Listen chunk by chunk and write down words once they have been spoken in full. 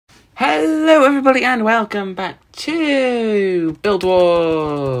Hello, everybody, and welcome back to Build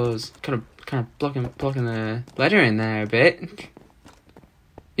Wars. Kind of blocking the letter in there a bit.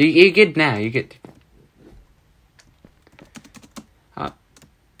 You're good now. You're good. I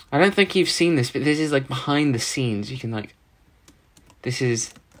don't think you've seen this, but this is like behind the scenes. You can like, this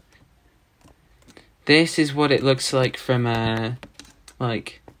is what it looks like from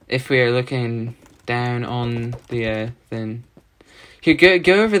like if we are looking down on the thing. Here,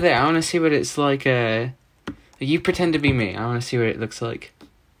 go over there. I want to see what it's like. You pretend to be me. I want to see what it looks like.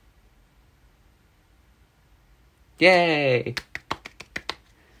 Yay!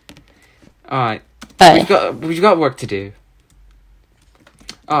 All right. We've got work to do.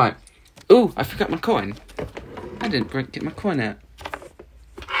 All right. Ooh, I forgot my coin. I didn't get my coin out.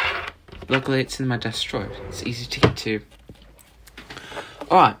 Luckily, it's in my desk drawer. It's easy to get to.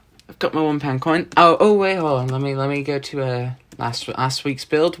 All right. I've got my £1 coin. Oh wait, hold on. Let me go to last week's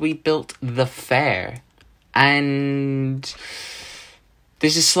build. We built the fair, and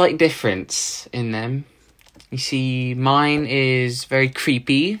there's a slight difference in them. You see, mine is very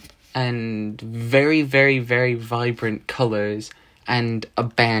creepy and very, very, very vibrant colors and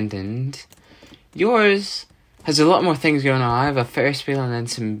abandoned. Yours has a lot more things going on. I have a Ferris wheel and then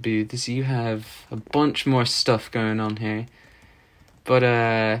some booths. You have a bunch more stuff going on here. But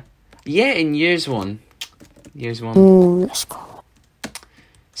yeah, in years one. Ooh, let's go.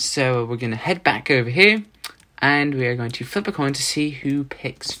 So we're going to head back over here, and we are going to flip a coin to see who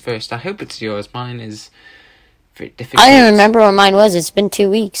picks first. I hope it's yours. Mine is very difficult. I don't remember what mine was. It's been 2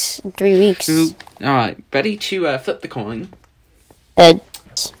 weeks, 3 weeks. Alright, ready to flip the coin?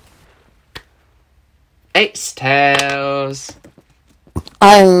 Heads. It's tails.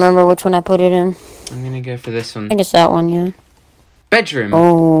 I don't remember which one I put it in. I'm going to go for this one. I think it's that one, yeah. Bedroom.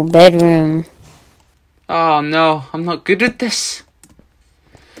 Oh, bedroom. Oh no, I'm not good at this.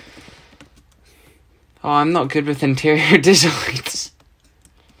 Oh, I'm not good with interior designs.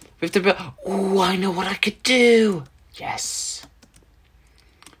 We have to build. Oh, I know what I could do. Yes.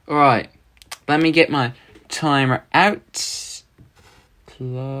 Alright. Let me get my timer out.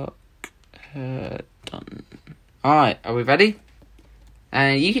 Clock. Done. Alright, are we ready?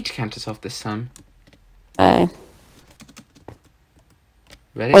 You get to count us off this time. Ready?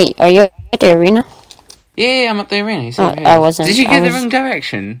 Wait, are you at the arena? Yeah, I'm at the arena. Oh, I wasn't. Did you get the wrong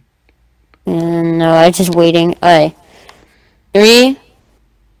direction? No, I was just waiting. Alright. 3,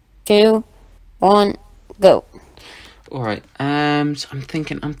 2, 1, go. Alright, so I'm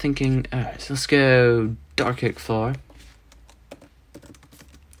thinking, alright, so let's go dark oak floor.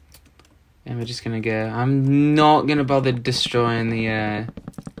 And we're just gonna go, I'm not gonna bother destroying the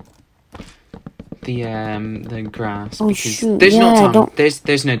grass. Oh, because shoot. there's no time. Don't...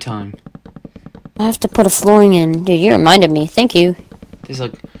 There's no time. I have to put a flooring in. Dude, you reminded me. Thank you. There's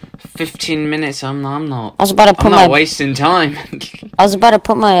like 15 minutes. I'm not wasting time. I was about to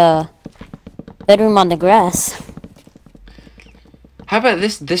put my bedroom on the grass. How about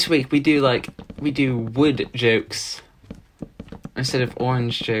this week we do wood jokes instead of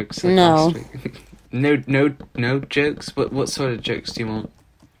orange jokes like no. last week. No jokes? What sort of jokes do you want?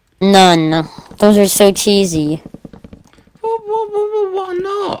 None. Those are so cheesy. Why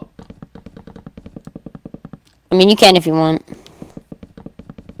not? I mean, you can if you want.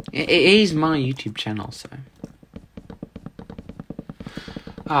 It is my YouTube channel, so.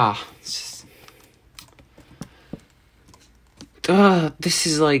 This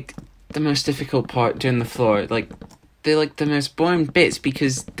is like the most difficult part doing the floor. Like, they're like the most boring bits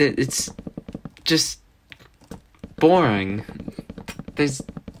because it's just boring. There's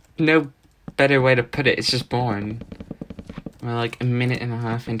no better way to put it. It's just boring. We're like a minute and a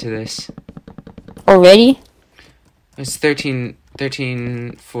half into this. Already? It's 40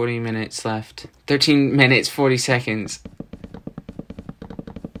 minutes left. 13 minutes, 40 seconds.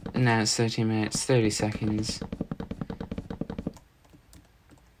 And now it's 13 minutes, 30 seconds.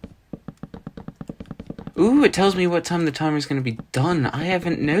 Ooh, it tells me what time the timer's going to be done. I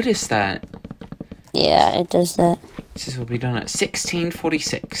haven't noticed that. Yeah, it does that. This will be done at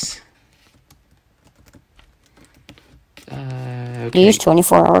 16:46. Okay. Do you use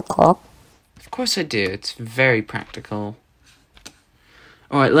 24-hour clock? Of course I do. It's very practical.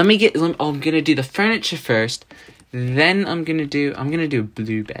 Alright, I'm gonna do the furniture first. Then I'm gonna do a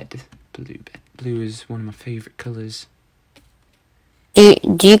blue bed. Blue is one of my favorite colors. Do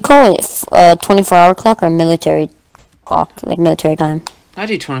you call it 24-hour clock or military clock, like military time? I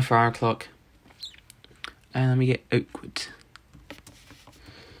do 24-hour clock. And let me get oak wood.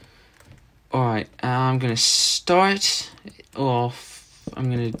 Alright, I'm gonna start off. I'm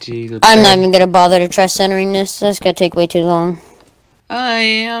gonna do the. I'm not even gonna bother to try centering this. That's gonna take way too long.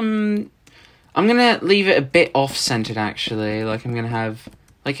 I'm gonna leave it a bit off-centered, actually. Like, I'm gonna have,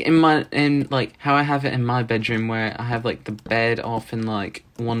 like, like, how I have it in my bedroom, where I have, like, the bed off in, like,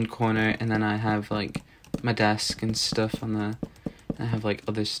 one corner, and then I have, like, my desk and stuff on the, and I have, like,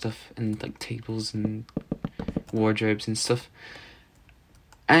 other stuff, and, like, tables and wardrobes and stuff.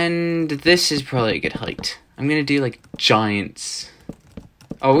 And this is probably a good height. I'm gonna do, like, giants.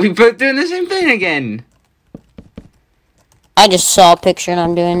 Oh, we both doing the same thing again! I just saw a picture and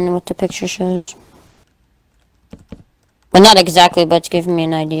I'm doing what the picture shows. Well, not exactly, but it's giving me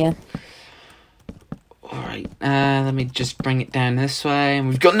an idea. Alright, let me just bring it down this way. And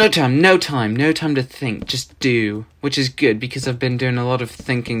we've got no time to think. Just do. Which is good, because I've been doing a lot of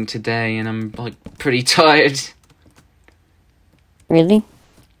thinking today and I'm, like, pretty tired. Really?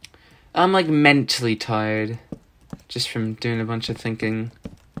 I'm, like, mentally tired. Just from doing a bunch of thinking.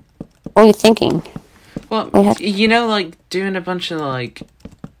 What are you thinking? Well, you know, like, doing a bunch of, like,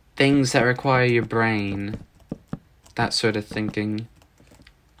 things that require your brain. That sort of thinking.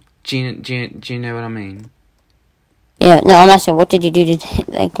 Do you know what I mean? Yeah, no, I'm asking, what did you do today?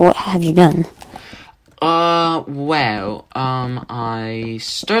 Like, what have you done? Well, I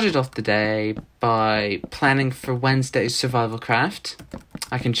started off the day by planning for Wednesday's survival craft.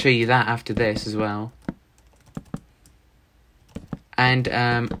 I can show you that after this as well. And,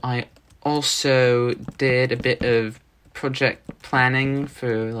 I also did a bit of project planning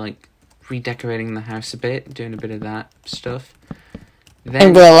for, like, redecorating the house a bit, doing a bit of that stuff. Then,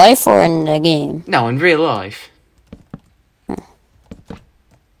 In real life or in the game? no, in real life.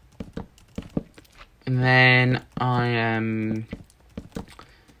 And then I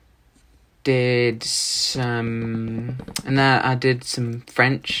did some, and then I did some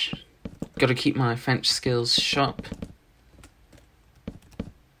French. Got to keep my French skills sharp.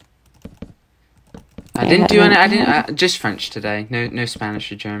 I didn't do any. I didn't. Just French today. No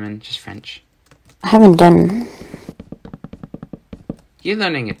Spanish or German. Just French. I haven't done... You're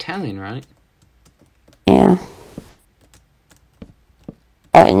learning Italian, right? Yeah.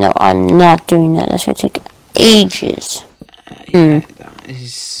 No, I'm not doing that. That's gonna take ages. Yeah, that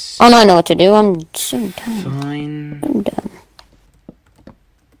is. Oh, no, I know what to do. I'm so done. Fine. I'm done.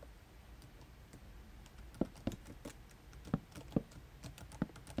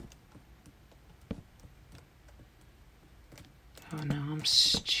 Oh no, I'm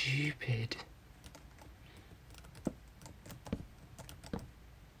stupid.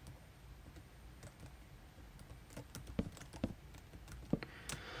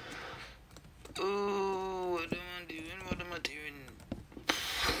 Oh, what am I doing? What am I doing?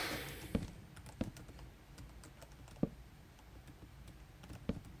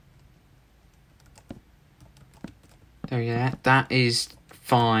 There you go. That is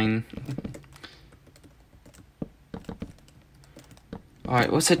fine.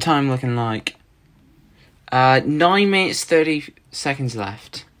 Alright, what's the time looking like? 9 minutes 30 seconds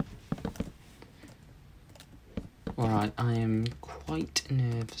left. Alright, I am quite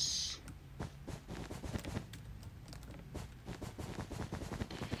nervous.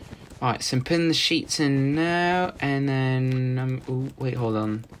 Alright, so I'm putting the sheets in now, and then... oh, wait, hold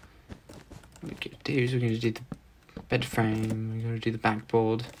on. What we're going to do is we're going to do the bed frame, we're going to do the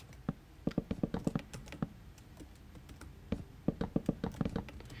backboard.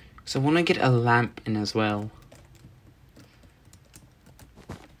 So I want to get a lamp in as well.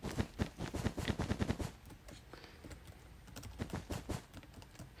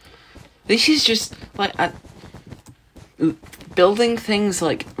 This is just, like, building things,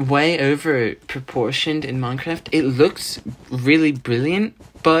 like, way over proportioned in Minecraft. It looks really brilliant,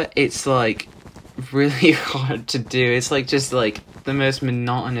 but it's, like, really hard to do. It's, like, just, like, the most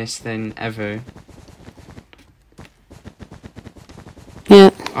monotonous thing ever.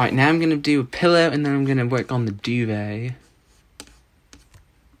 Yeah. Alright, now I'm going to do a pillow, and then I'm going to work on the duvet.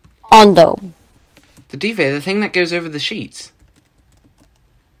 The The duvet, the thing that goes over the sheets.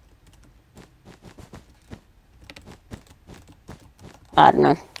 I don't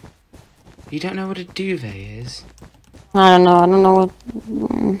know. You don't know what a duvet is? I don't know what...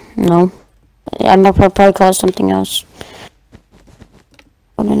 no. I might probably call it something else.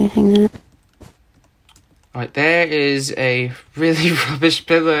 What anything there? Alright, there is a really rubbish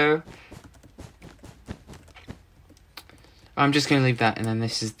pillow. I'm just going to leave that, and then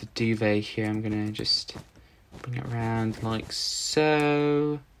this is the duvet here. I'm going to just bring it around like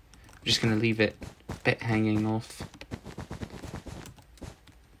so. I'm just going to leave it a bit hanging off.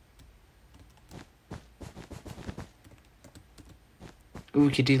 Ooh,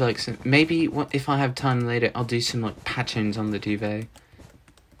 we could do like some, maybe if I have time later, I'll do some like patterns on the duvet.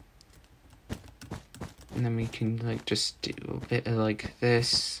 and then we can like just do a bit of like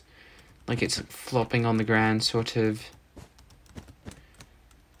this, like it's flopping on the ground, sort of.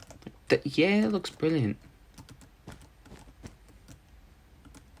 Yeah, it looks brilliant.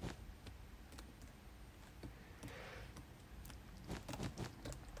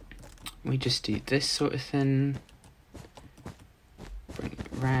 We just do this sort of thing. Bring it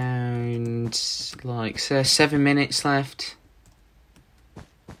round, like, so there's 7 minutes left.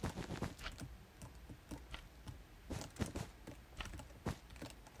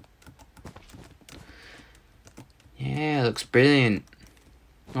 Yeah, it looks brilliant.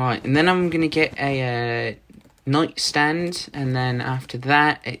 Alright, and then I'm going to get a nightstand, and then after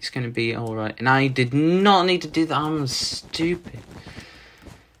that, it's going to be alright. And I did not need to do that, I'm stupid.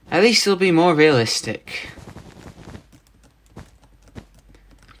 At least it'll be more realistic.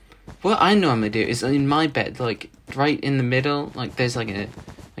 What I normally do is in my bed, like, right in the middle, like, there's like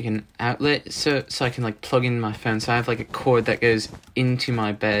an outlet, so I can like plug in my phone. So I have like a cord that goes into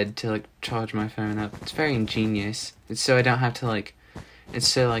my bed to like charge my phone up. It's very ingenious. It's so I don't have to like, it's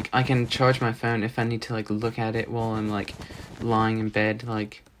so like I can charge my phone if I need to like look at it while I'm like lying in bed.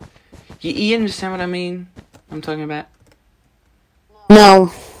 Like, you understand what I mean? I'm talking about.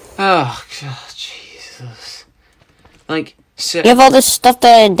 No. Oh God, Jesus! Like, so You have all this stuff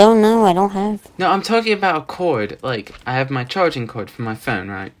that I don't know. I don't have. no, I'm talking about a cord. Like, I have my charging cord for my phone,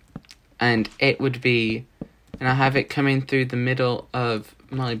 right? And it would be, and I have it coming through the middle of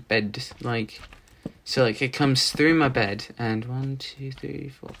my bed, like, so like it comes through my bed, and 1, 2, 3,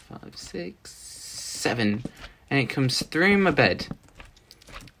 4, 5, 6, 7, and it comes through my bed,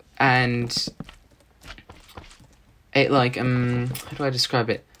 and it like how do I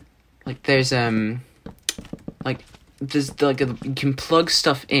describe it? Like there's like you can plug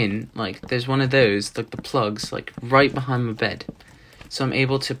stuff in, like there's one of those, like the plugs, like right behind my bed. So I'm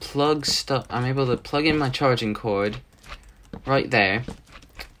able to plug in my charging cord right there.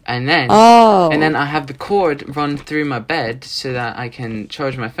 And then I have the cord run through my bed so that I can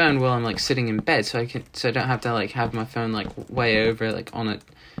charge my phone while I'm like sitting in bed, so I don't have to like have my phone like way over like on a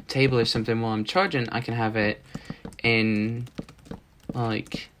table or something while I'm charging. I can have it in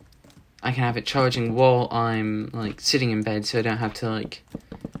like I can have it charging while I'm like sitting in bed, so I don't have to like.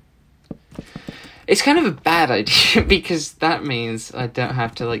 It's kind of a bad idea because that means I don't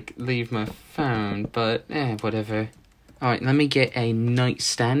have to like leave my phone, but whatever. Alright, let me get a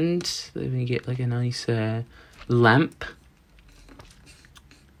nightstand. Let me get like a nice lamp.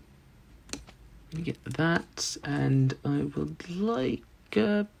 Let me get that, and I would like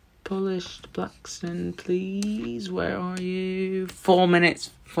a polished blackston, please. Where are you? 4 minutes,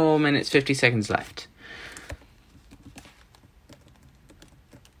 50 seconds left.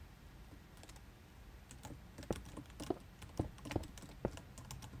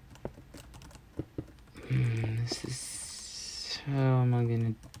 How am I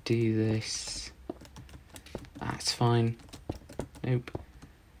gonna do this? That's fine. Nope.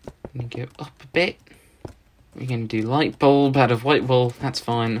 I'm gonna go up a bit. We're gonna do light bulb out of white wool. That's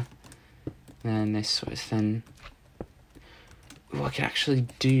fine. And this sort of thing. Oh, I could actually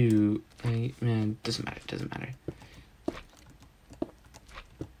do. Doesn't matter. Doesn't matter.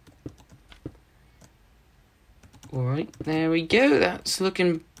 All right, there we go. That's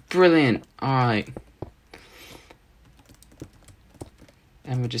looking brilliant. All right.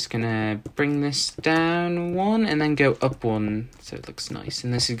 And we're just gonna bring this down one and then go up one so it looks nice.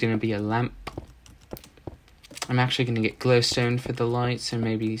 And this is gonna be a lamp. I'm actually gonna get glowstone for the light, so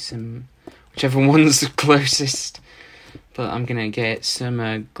maybe some, whichever one's the closest. But I'm gonna get some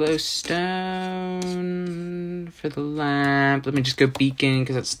glowstone for the lamp. Let me just go beacon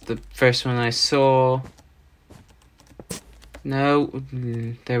because that's the first one I saw. No,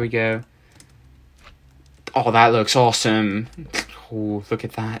 there we go. Oh, that looks awesome. Oh, look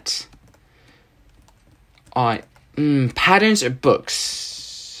at that. Alright. Patterns or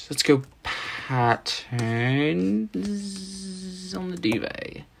books? Let's go patterns on the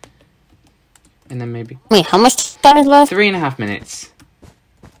duvet. And then maybe... Wait, how much time is left? 3.5 minutes.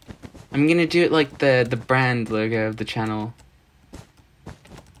 I'm gonna do it like the brand logo of the channel.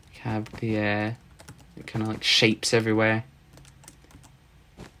 Have the, it kind of like shapes everywhere.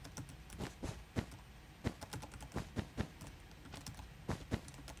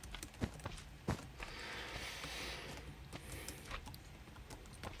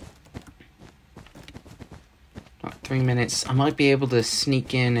 About 3 minutes. I might be able to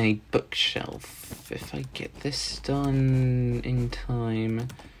sneak in a bookshelf if I get this done in time.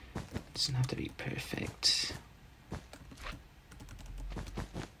 It doesn't have to be perfect.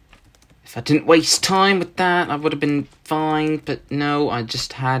 If I didn't waste time with that, I would have been fine, but no, I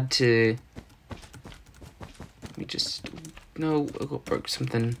just had to just... No, I got broke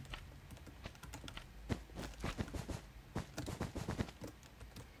something.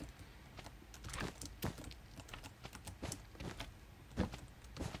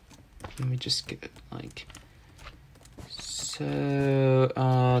 Let me just get it, like... So...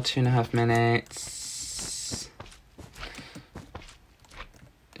 2.5 minutes.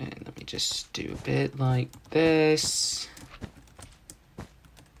 And let me just do a bit like this.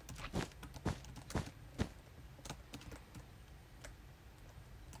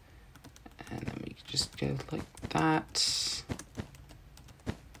 And then we just go like that.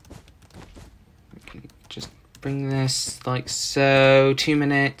 We can just bring this like so. 2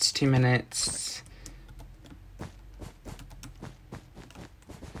 minutes, 2 minutes.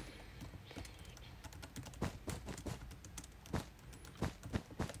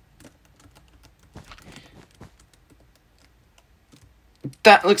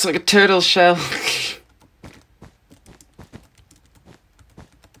 That looks like a turtle shell.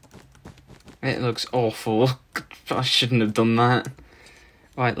 It looks awful. I shouldn't have done that.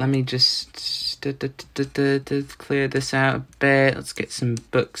 Right, let me just clear this out a bit. Let's get some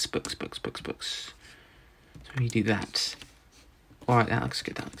books. So we do that. Alright, that looks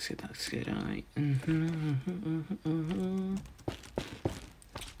good, alright.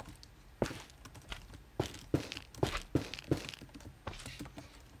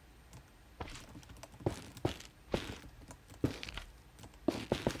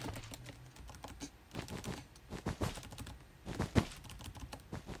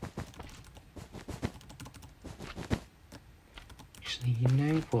 Actually, you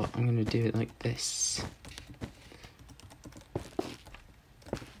know what? I'm gonna do it like this.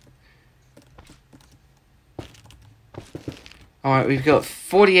 Alright, we've got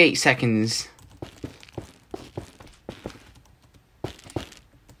 48 seconds.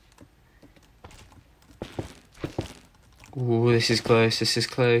 Ooh, this is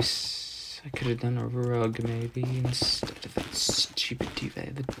close, I could have done a rug maybe instead of that stupid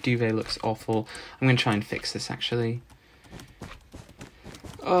duvet. The duvet looks awful. I'm gonna try and fix this actually.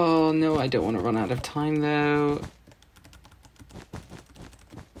 Oh no, I don't want to run out of time though.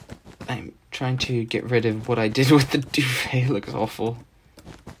 I'm trying to get rid of what I did with the duvet. It looks awful.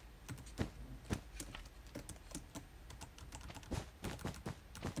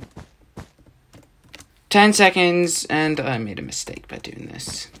 "10 seconds, and I made a mistake by doing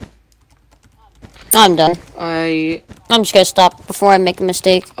this. I'm done. I'm just gonna stop before I make a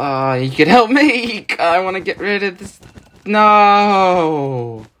mistake. You could help me. I want to get rid of this.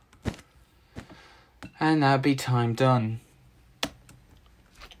 No. And that'd be time done.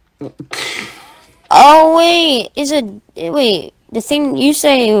 Oh wait, wait? The thing you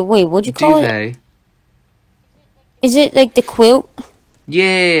say, wait, what'd you call it? Is it like the quilt?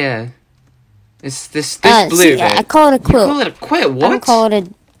 Yeah. It's this blue bit. I call it a quilt. You call it a quilt? What? I don't call it a.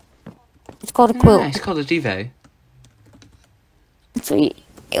 It's called a quilt. It's called a duvet. So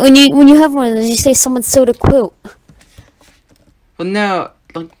when you have one of those, you say someone sewed a quilt. Well, no,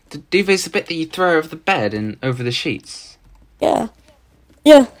 like the duvet's the bit that you throw over the bed and over the sheets. Yeah.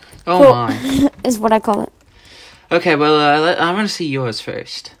 Oh quilt my. is what I call it. Okay, well, I want to see yours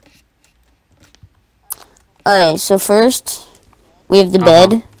first. Alright, so first we have the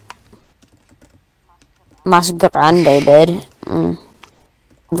bed. Mas grande bed. Oh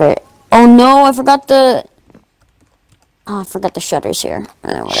no, I forgot the. Oh, I forgot the shutters here.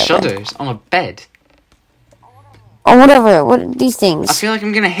 Shutters on a bed. Oh, whatever. What are these things? I feel like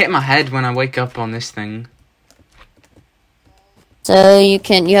I'm gonna hit my head when I wake up on this thing. So you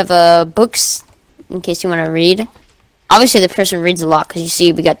have books in case you want to read. Obviously, the person reads a lot because you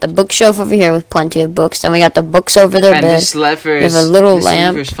see we got the bookshelf over here with plenty of books. Then we got the books over there. And this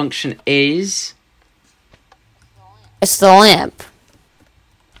lever's function is. It's the lamp.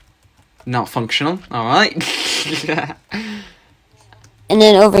 Not functional. All right. And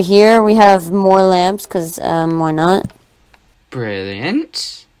then over here we have more lamps because why not?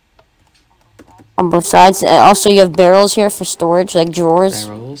 Brilliant. On both sides. Also, you have barrels here for storage, like drawers.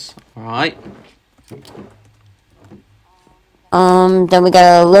 Barrels. All right. Then we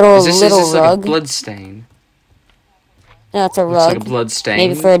got a little is this rug. Like a blood stain? No, it's a rug. Looks like a blood stain.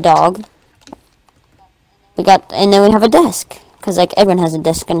 Maybe for a dog. And then we have a desk. Because, like, everyone has a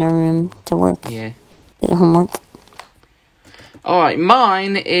desk in their room to work. Yeah. Do their homework. Alright,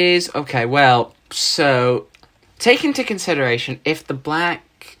 mine is... Okay, well, so... Take into consideration, if the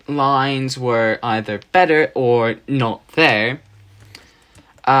black lines were either better or not there...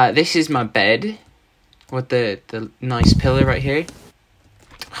 this is my bed. With the nice pillow right here.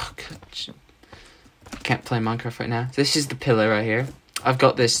 Oh, God. I can't play Minecraft right now. This is the pillow right here. I've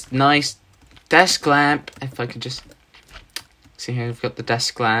got this nice desk lamp. If I could just see here, I've got the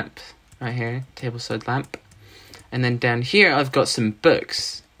desk lamp right here, table side lamp, and then down here I've got some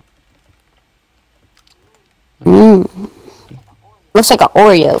books. Looks like an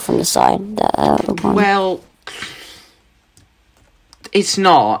Oreo from the side. Well, it's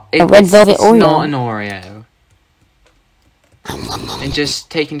not. A red velvet it's Oreo. Not an Oreo. And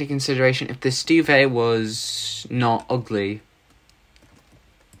just take into consideration if this duvet was not ugly.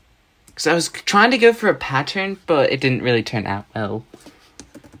 Because I was trying to go for a pattern, but it didn't really turn out well.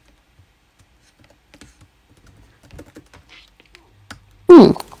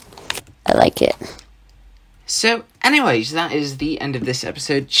 I like it. So, anyways, that is the end of this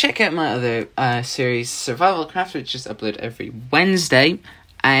episode. Check out my other series, Survival Craft, which is uploaded every Wednesday,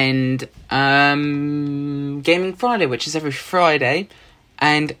 and Gaming Friday, which is every Friday,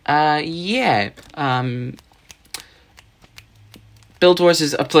 and Build Wars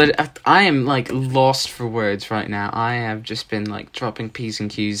is uploaded. I am like lost for words right now. I have just been like dropping P's and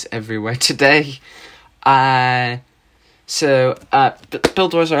Q's everywhere today. So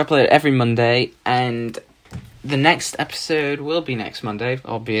Build Wars are uploaded every Monday, and the next episode will be next Monday,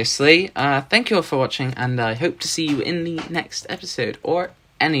 obviously. Thank you all for watching, and I hope to see you in the next episode, or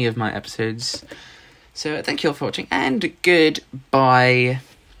any of my episodes. So thank you all for watching, and goodbye.